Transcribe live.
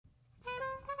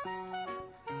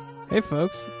Hey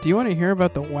folks, do you want to hear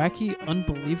about the wacky,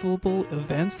 unbelievable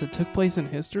events that took place in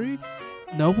history?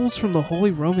 Nobles from the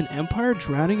Holy Roman Empire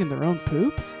drowning in their own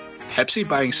poop? Pepsi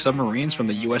buying submarines from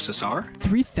the USSR?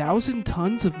 3,000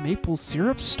 tons of maple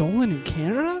syrup stolen in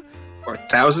Canada? Or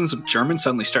thousands of Germans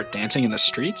suddenly start dancing in the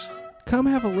streets? Come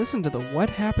have a listen to the What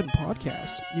Happened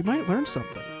podcast. You might learn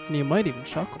something, and you might even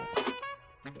chuckle.